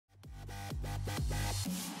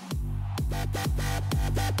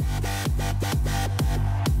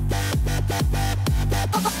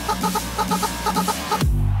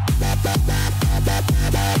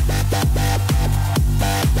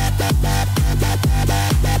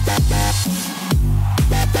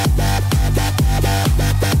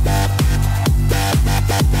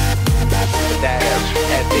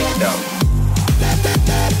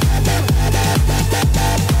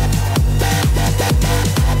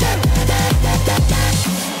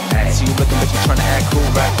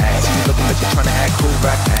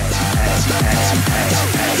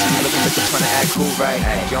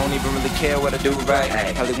You don't even really care what I do,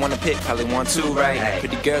 right? Probably wanna pick, probably want to, right?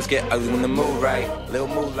 Pretty girls get ugly when they move, right? Little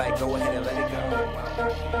move like, go ahead and let it go.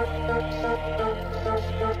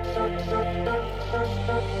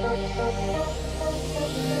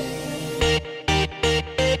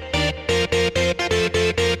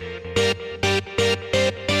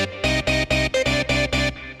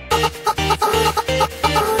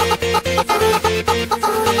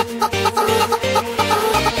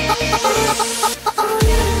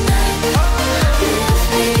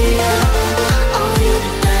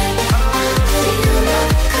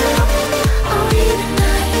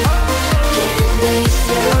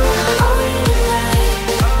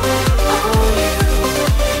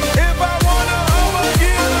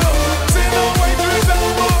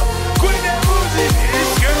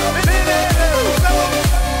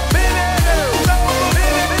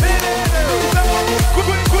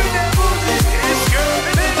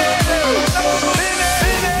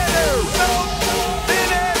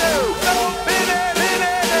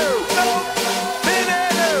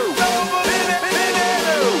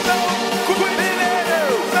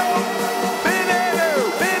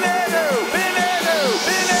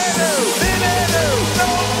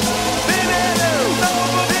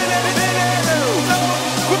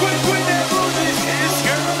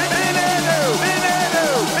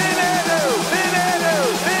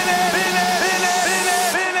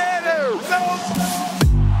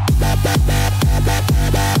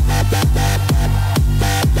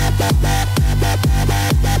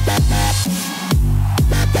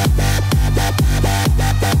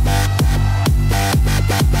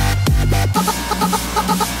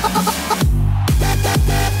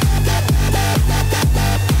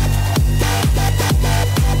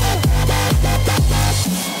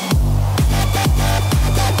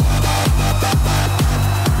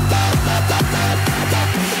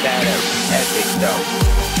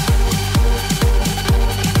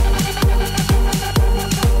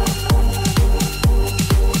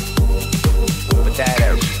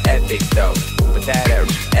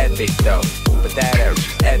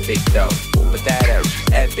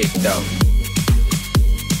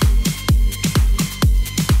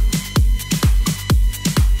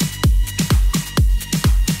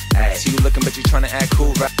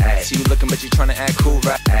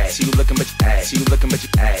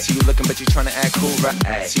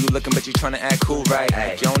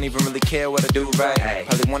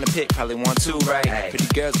 Probably want to, right? Pretty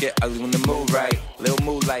girls get ugly when they move, right? Little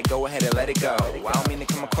move like, go ahead and let it go. I don't mean to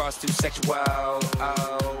come across too sexual, but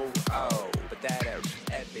that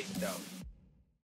epic though.